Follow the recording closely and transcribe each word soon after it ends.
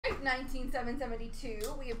with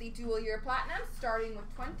 19,772. We have the dual year platinum starting with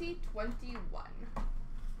 2021.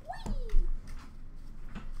 Whee!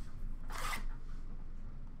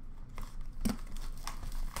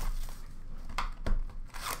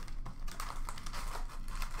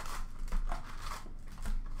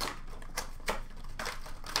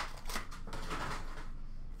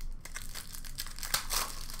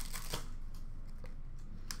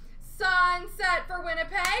 Sunset for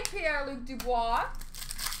Winnipeg, Pierre-Luc Dubois.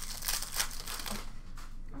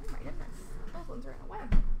 Oh my goodness, those ones are in a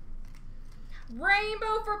web.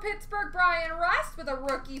 Rainbow for Pittsburgh, Brian Rust with a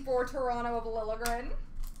rookie for Toronto of Liljegren.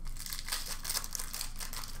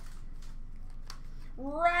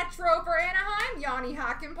 Retro for Anaheim, Yanni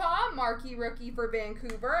Hakanpää. Marquee rookie for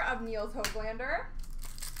Vancouver of Niels Höglander.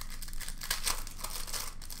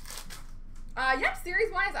 Yep,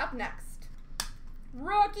 Series 1 is up next.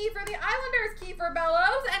 Rookie for the Islanders, Kiefer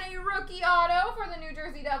Bellows, and a rookie auto for the New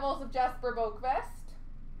Jersey Devils of Jesper Boqvist.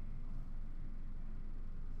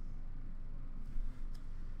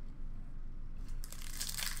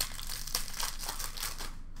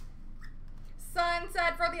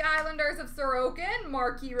 Sunset for the Islanders of Sorokin,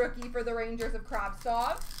 marquee rookie for the Rangers of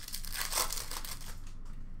Kravtsov.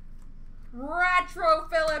 Retro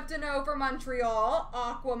Philip Deneau for Montreal.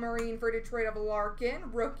 Aquamarine for Detroit of Larkin.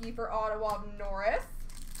 Rookie for Ottawa of Norris.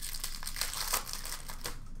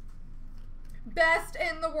 Best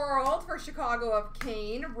in the World for Chicago of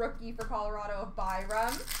Kane. Rookie for Colorado of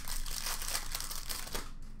Byram.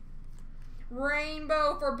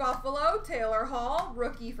 Rainbow for Buffalo, Taylor Hall.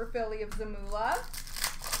 Rookie for Philly of Zamula.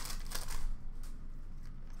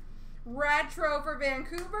 Retro for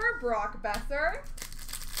Vancouver, Brock Besser.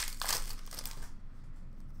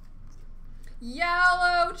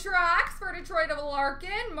 Yellow tracks for Detroit of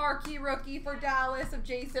Larkin. Marquee rookie for Dallas of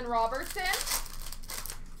Jason Robertson.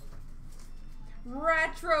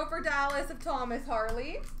 Retro for Dallas of Thomas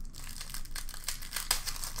Harley.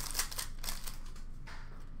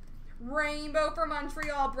 Rainbow for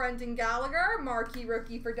Montreal, Brendan Gallagher. Marquee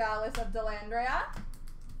rookie for Dallas of Dellandrea.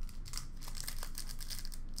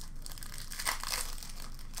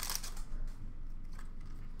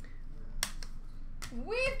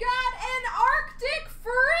 We've got an Arctic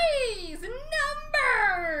Freeze,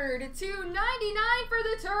 numbered /299 for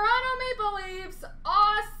the Toronto Maple Leafs,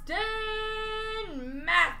 Austin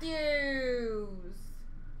Matthews.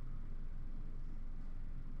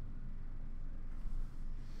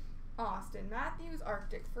 Austin Matthews,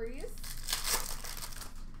 Arctic Freeze.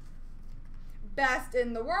 Best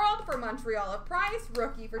in the World for Montreal of Price,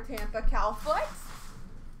 rookie for Tampa, Cal Foote.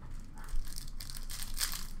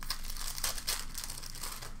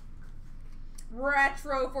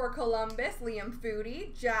 Retro for Columbus, Liam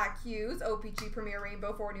Foudy. Jack Hughes, OPC Premier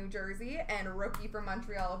Rainbow for New Jersey, and rookie for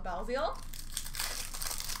Montreal of Belzile.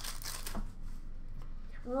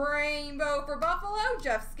 Rainbow for Buffalo,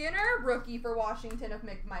 Jeff Skinner. Rookie for Washington of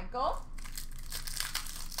McMichael.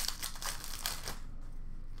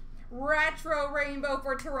 Retro Rainbow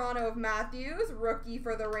for Toronto of Matthews. Rookie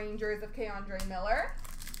for the Rangers of Keandre Miller.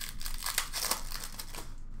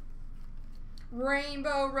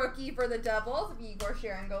 Rainbow rookie for the Devils of Igor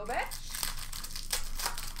Sharangovich.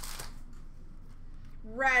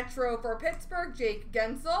 Retro for Pittsburgh, Jake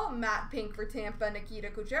Gensel. Matte pink for Tampa, Nikita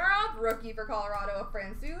Kucherov. Rookie for Colorado of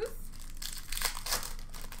Francouz.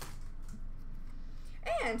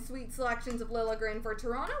 And sweet selections of Liljegren for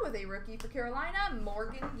Toronto with a rookie for Carolina,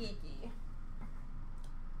 Morgan Geekie.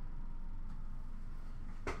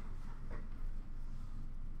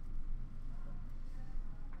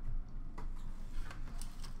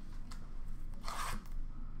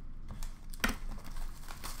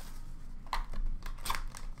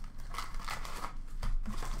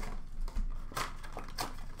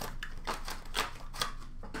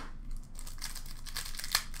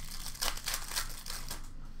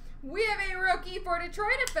 We have a rookie for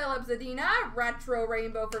Detroit of Philip Zadina. Retro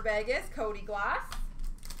Rainbow for Vegas, Cody Glass.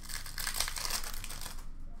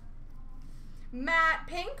 Matte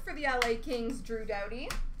pink for the LA Kings, Drew Doughty.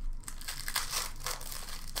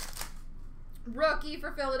 Rookie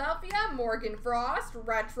for Philadelphia, Morgan Frost.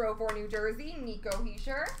 Retro for New Jersey, Nico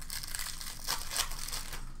Hischier.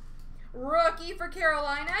 Rookie for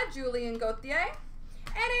Carolina, Julien Gauthier.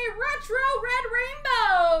 And a retro red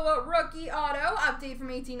rainbow rookie auto update from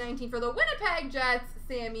 1819 for the Winnipeg Jets,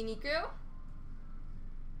 Sami Niku.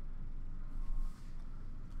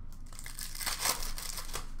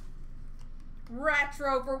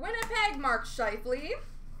 Retro for Winnipeg, Mark Scheifele.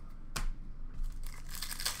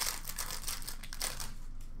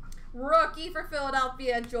 Rookie for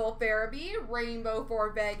Philadelphia, Joel Farabee. Rainbow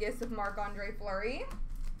for Vegas of Marc-Andre Fleury.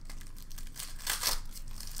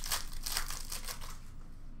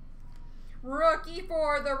 Rookie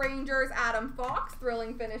for the Rangers, Adam Fox.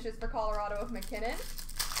 Thrilling finishes for Colorado of McKinnon.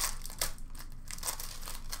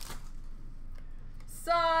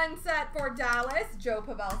 Sunset for Dallas, Joe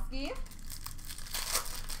Pavelski.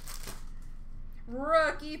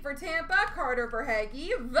 Rookie for Tampa, Carter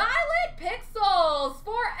Verhaeghe. Violet Pixels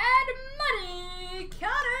for Edmonton,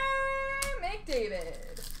 Connor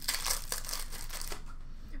McDavid.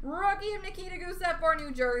 Rookie of Nikita Gusev for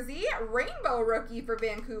New Jersey. Rainbow rookie for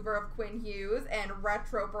Vancouver of Quinn Hughes. And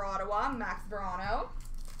retro for Ottawa, Max Verano.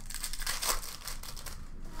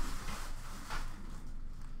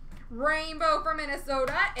 Rainbow for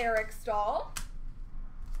Minnesota, Eric Stahl.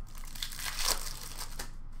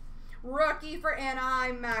 Rookie for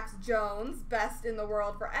Anaheim, Max Jones. Best in the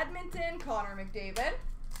world for Edmonton, Connor McDavid.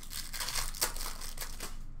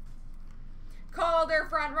 Calder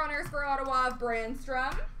frontrunners for Ottawa,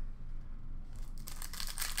 Brandstrom.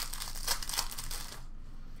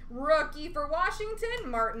 Rookie for Washington,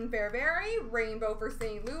 Martin Fairbury. Rainbow for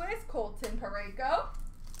St. Louis, Colton Parayko.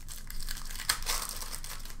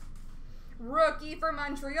 Rookie for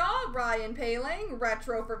Montreal, Ryan Poehling.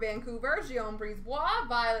 Retro for Vancouver, Guillaume Brisebois.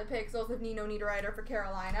 Violet Pixels of Nino Niederreiter for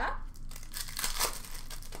Carolina.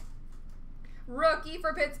 Rookie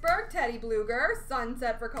for Pittsburgh, Teddy Bluger.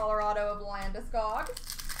 Sunset for Colorado of Landeskog.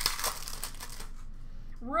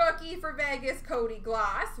 Rookie for Vegas, Cody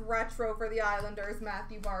Glass. Retro for the Islanders,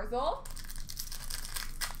 Matthew Barzal.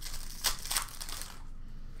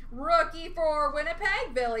 Rookie for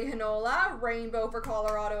Winnipeg, Ville Heinola. Rainbow for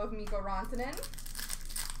Colorado of Mikko Rantanen.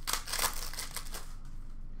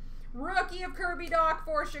 Rookie of Kirby Dach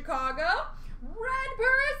for Chicago. Red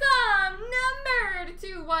Prism, numbered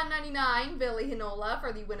to 199, Ville Heinola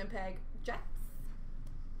for the Winnipeg Jets.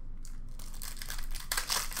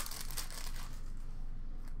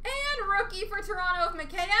 And rookie for Toronto of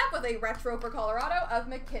Mikheyev with a retro for Colorado of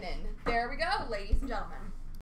McKinnon. There we go, ladies and gentlemen.